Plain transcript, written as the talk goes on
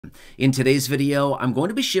everyone. In today's video, I'm going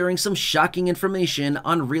to be sharing some shocking information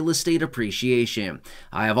on real estate appreciation.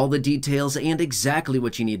 I have all the details and exactly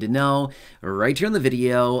what you need to know right here in the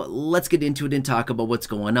video. Let's get into it and talk about what's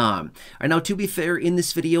going on. All right, now to be fair, in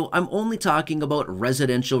this video, I'm only talking about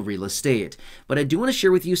residential real estate, but I do want to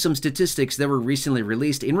share with you some statistics that were recently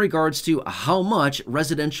released in regards to how much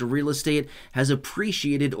residential real estate has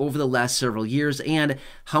appreciated over the last several years and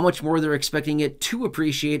how much more they're expecting it to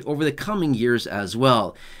appreciate over the coming years as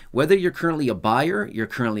well. Whether you're currently a buyer, you're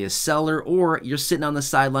currently a seller, or you're sitting on the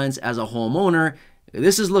sidelines as a homeowner,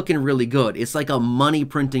 this is looking really good. It's like a money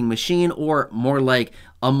printing machine, or more like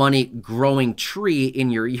a money growing tree in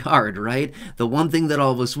your yard, right? The one thing that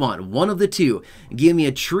all of us want, one of the two. Give me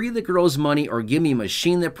a tree that grows money or give me a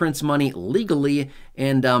machine that prints money legally,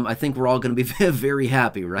 and I think we're all going to be very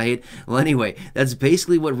happy, right? Well, anyway, that's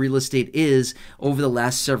basically what real estate is over the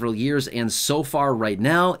last several years and so far right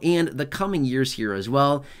now and the coming years here as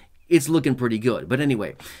well. It's looking pretty good. But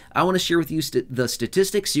anyway, I want to share with you the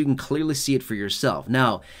statistics so you can clearly see it for yourself.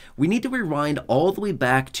 Now, we need to rewind all the way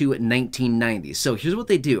back to 1990. So here's what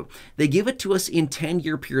they do. They give it to us in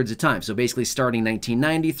 10-year periods of time. So basically starting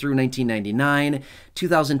 1990 through 1999,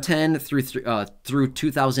 2010 through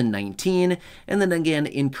 2019, and then again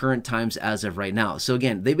in current times as of right now. So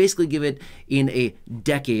again, they basically give it in a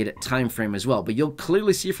decade time frame as well. But you'll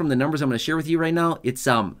clearly see from the numbers I'm going to share with you right now, it's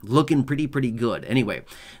looking pretty good. Anyway,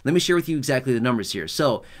 let me share with you exactly the numbers here.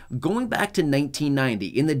 So going back to 1990,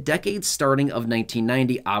 in the decade starting of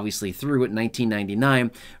 1990, obviously through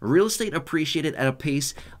 1999, real estate appreciated at a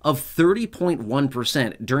pace of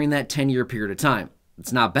 30.1% during that 10-year period of time.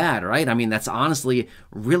 It's not bad, right? I mean, that's honestly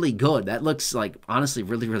really good. That looks like honestly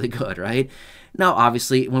really good, right? Now,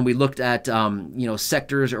 obviously, when we looked at,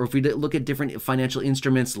 sectors, or if we look at different financial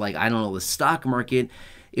instruments like, I don't know, the stock market,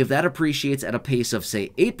 if that appreciates at a pace of, say,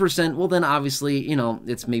 8%, well, then obviously,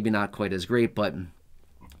 it's maybe not quite as great, but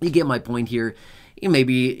you get my point here.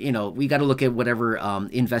 Maybe, we got to look at whatever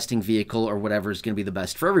investing vehicle or whatever is going to be the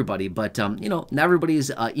best for everybody. But, not everybody's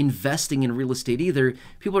investing in real estate either.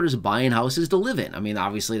 People are just buying houses to live in. I mean,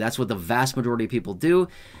 obviously, that's what the vast majority of people do.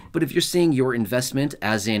 But if you're seeing your investment,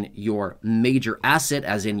 as in your major asset,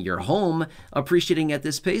 as in your home, appreciating at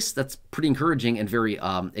this pace, that's pretty encouraging and very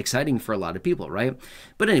exciting for a lot of people, right?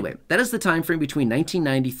 But anyway, that is the time frame between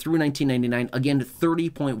 1990 through 1999, again,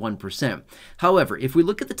 30.1%. However, if we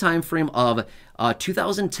look at the time frame of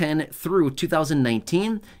 2010 through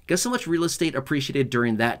 2019, guess how much real estate appreciated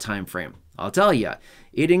during that time frame? I'll tell you,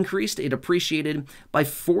 it appreciated by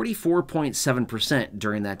 44.7%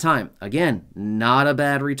 during that time. Again, not a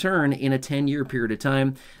bad return in a 10-year period of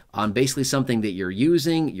time on basically something that you're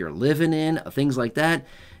using, you're living in, things like that.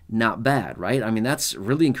 Not bad, right? I mean, that's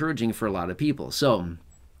really encouraging for a lot of people. So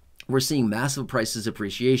we're seeing massive prices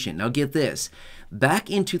appreciation. Now get this, back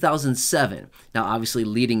in 2007, now obviously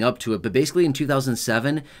leading up to it, but basically in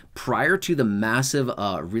 2007, prior to the massive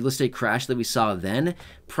real estate crash that we saw then,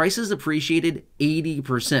 prices appreciated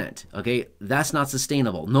 80%, okay? That's not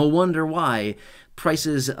sustainable. No wonder why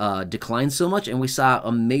prices declined so much, and we saw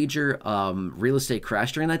a major real estate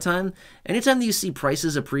crash during that time. Anytime that you see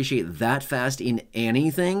prices appreciate that fast in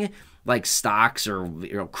anything, like stocks or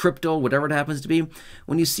crypto, whatever it happens to be,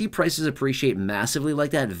 when you see prices appreciate massively like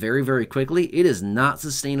that very quickly, it is not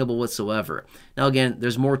sustainable whatsoever. Now again,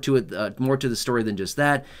 there's more to it, more to the story than just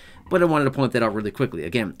that, but I wanted to point that out really quickly.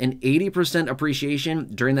 Again, an 80% appreciation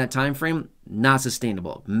during that time frame, not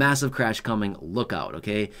sustainable. Massive crash coming, look out,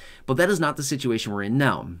 okay? But that is not the situation we're in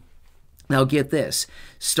now. Now get this,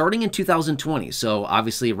 starting in 2020, so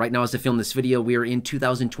obviously right now as I film this video, we are in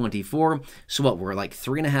 2024, so what, we're like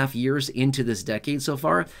 3.5 years into this decade so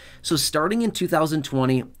far. So starting in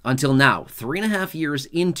 2020 until now, 3.5 years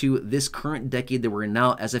into this current decade that we're in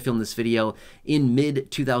now as I film this video in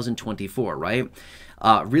mid-2024, right?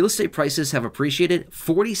 Real estate prices have appreciated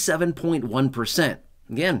 47.1%.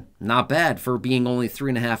 Again, not bad for being only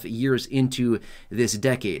 3.5 years into this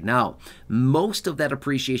decade. Now, most of that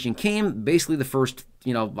appreciation came basically the first, 2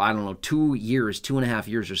 years, 2.5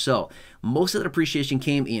 years or so. Most of that appreciation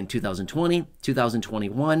came in 2020,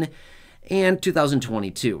 2021, and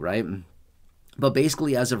 2022, right? But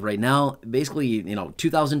basically, as of right now,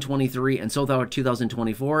 2023 and so far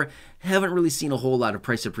 2024 haven't really seen a whole lot of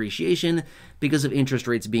price appreciation because of interest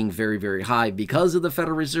rates being very high because of the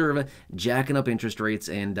Federal Reserve jacking up interest rates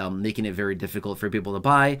and making it very difficult for people to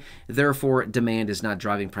buy. Therefore, demand is not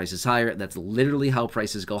driving prices higher. That's literally how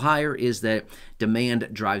prices go higher, is that demand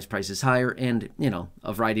drives prices higher and,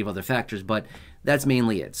 a variety of other factors. But That's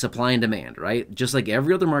mainly it, supply and demand, right? Just like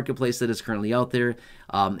every other marketplace that is currently out there,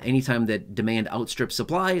 anytime that demand outstrips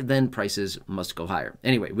supply, then prices must go higher.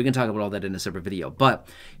 Anyway, we can talk about all that in a separate video. But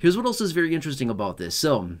here's what else is very interesting about this.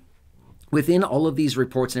 So within all of these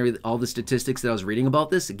reports and all the statistics that I was reading about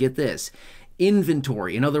this, get this.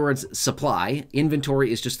 Inventory, in other words, supply.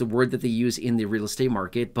 Inventory is just the word that they use in the real estate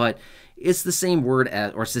market, but it's the same word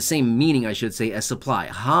as, or it's the same meaning, I should say, as supply.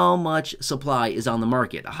 How much supply is on the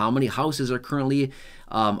market? How many houses are currently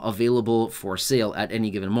available for sale at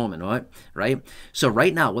any given moment, right? So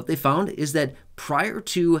right now, what they found is that prior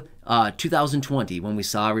to 2020, when we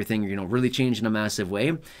saw everything, really change in a massive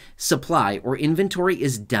way, supply or inventory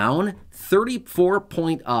is down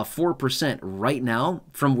 34.4% right now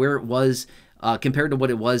from where it was compared to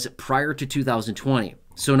what it was prior to 2020.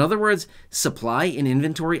 So in other words, supply and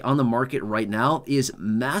inventory on the market right now is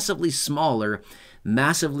massively smaller,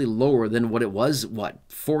 massively lower than what it was,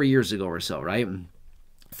 4 years ago or so, right?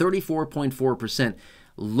 34.4%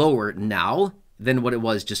 lower now than what it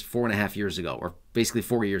was just 4.5 years ago, or basically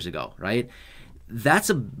 4 years ago, right?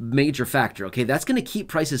 That's a major factor, okay? That's going to keep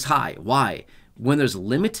prices high. Why? When there's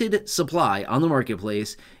limited supply on the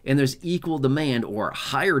marketplace and there's equal demand or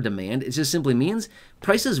higher demand, it just simply means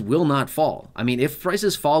prices will not fall. I mean, if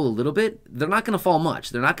prices fall a little bit, they're not going to fall much.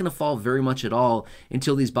 They're not going to fall very much at all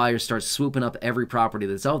until these buyers start swooping up every property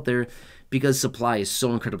that's out there, because supply is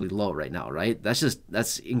so incredibly low right now, right?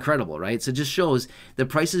 That's incredible, right? So it just shows that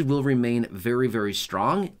prices will remain very, very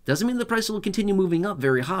strong. Doesn't mean the price will continue moving up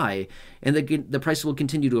very high and the price will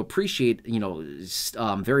continue to appreciate,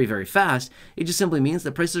 very, very fast. It just simply means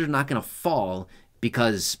that prices are not going to fall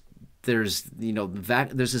because there's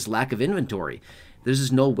this lack of inventory. There's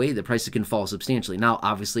just no way that prices can fall substantially. Now,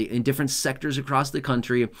 obviously, in different sectors across the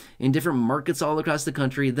country, in different markets all across the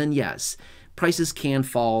country, then yes, prices can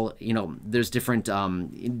fall. There's different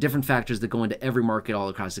factors that go into every market all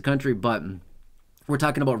across the country, but we're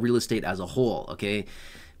talking about real estate as a whole, okay?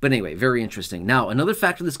 But anyway, very interesting. Now, another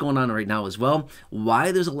factor that's going on right now as well,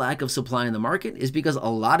 why there's a lack of supply in the market, is because a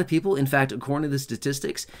lot of people, in fact, according to the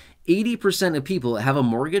statistics, 80% of people have a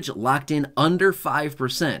mortgage locked in under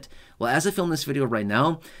 5%. Well, as I film this video right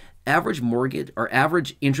now, average mortgage or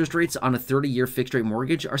average interest rates on a 30-year fixed rate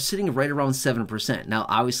mortgage are sitting right around 7%. Now,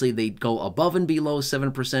 obviously, they go above and below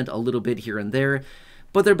 7% a little bit here and there,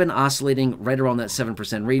 but they've been oscillating right around that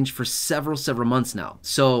 7% range for several months now.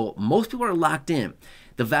 So most people are locked in.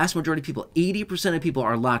 The vast majority of people, 80% of people,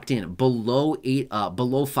 are locked in below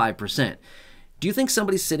 5%. Do you think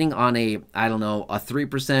somebody sitting on a 3%,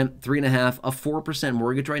 3.5%, a 4%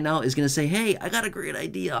 mortgage right now is going to say, hey, I got a great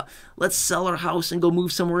idea. Let's sell our house and go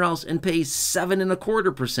move somewhere else and pay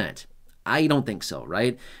 7.25%? I don't think so,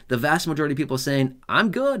 right? The vast majority of people are saying,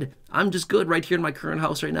 I'm good. I'm just good right here in my current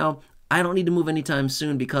house right now. I don't need to move anytime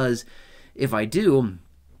soon, because if I do,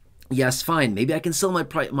 yes, fine. Maybe I can sell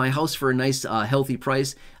my house for a nice, healthy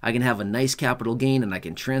price. I can have a nice capital gain and I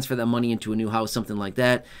can transfer that money into a new house, something like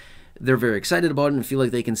that. They're very excited about it and feel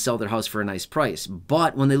like they can sell their house for a nice price.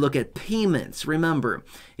 But when they look at payments, remember,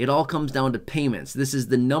 it all comes down to payments. This is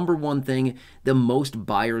the number one thing that most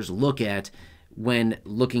buyers look at when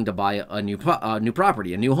looking to buy a new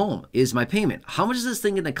property, a new home, is my payment. How much is this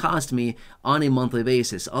thing going to cost me on a monthly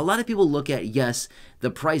basis? A lot of people look at, yes, the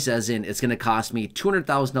price as in it's going to cost me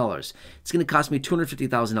 $200,000. It's going to cost me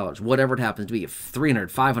 $250,000, whatever it happens to be, $300,000,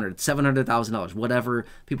 $500,000, $700,000, whatever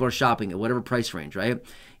people are shopping at, whatever price range, right?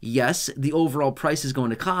 Yes, the overall price is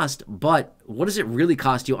going to cost, but what does it really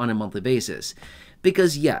cost you on a monthly basis?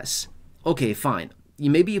 Because yes, okay, fine.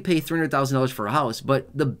 Maybe you pay $300,000 for a house, but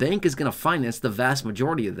the bank is going to finance the vast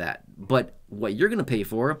majority of that. But what you're going to pay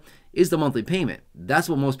for is the monthly payment. That's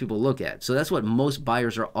what most people look at. So that's what most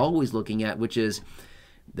buyers are always looking at, which is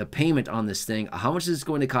the payment on this thing. How much is this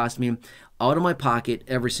going to cost me out of my pocket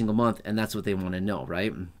every single month? And that's what they want to know,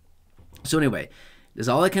 right? So anyway, does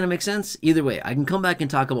all that kind of make sense? Either way, I can come back and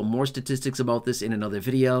talk about more statistics about this in another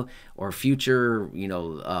video, or future,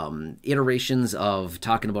 iterations of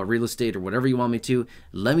talking about real estate or whatever you want me to.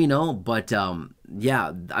 Let me know. But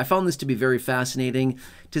yeah, I found this to be very fascinating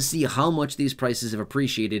to see how much these prices have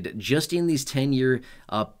appreciated just in these 10-year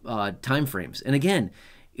time frames. And again,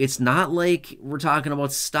 it's not like we're talking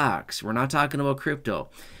about stocks. We're not talking about crypto.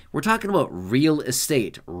 We're talking about real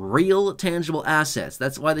estate, real tangible assets.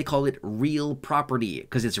 That's why they call it real property,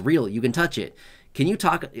 because it's real. You can touch it. Can you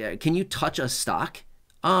touch a stock?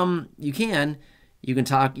 You can. You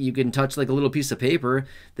can touch like a little piece of paper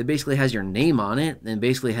that basically has your name on it and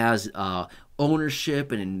basically has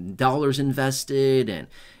ownership and dollars invested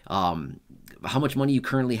and how much money you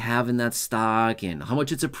currently have in that stock and how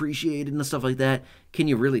much it's appreciated and stuff like that. Can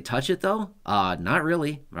you really touch it though? Not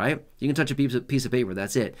really, right? You can touch a piece of paper,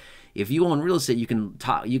 that's it. If you own real estate, you can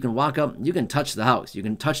walk up, you can touch the house, you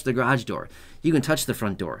can touch the garage door, you can touch the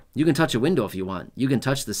front door, you can touch a window if you want, you can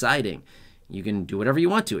touch the siding, you can do whatever you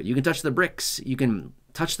want to it. You can touch the bricks, you can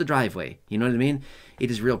touch the driveway. You know what I mean?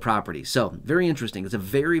 It is real property. So very interesting. It's a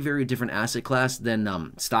very, very different asset class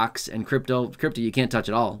than stocks and crypto. Crypto you can't touch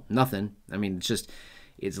at all. Nothing. I mean,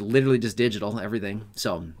 it's literally just digital, everything.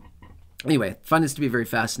 So anyway, find this to be very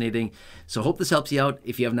fascinating. So hope this helps you out.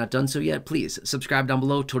 If you have not done so yet, please subscribe down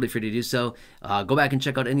below. Totally free to do so. Go back and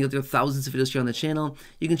check out any other thousands of videos here on the channel.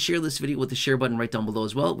 You can share this video with the share button right down below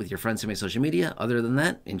as well with your friends on my social media. Other than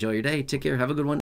that, enjoy your day. Take care. Have a good one.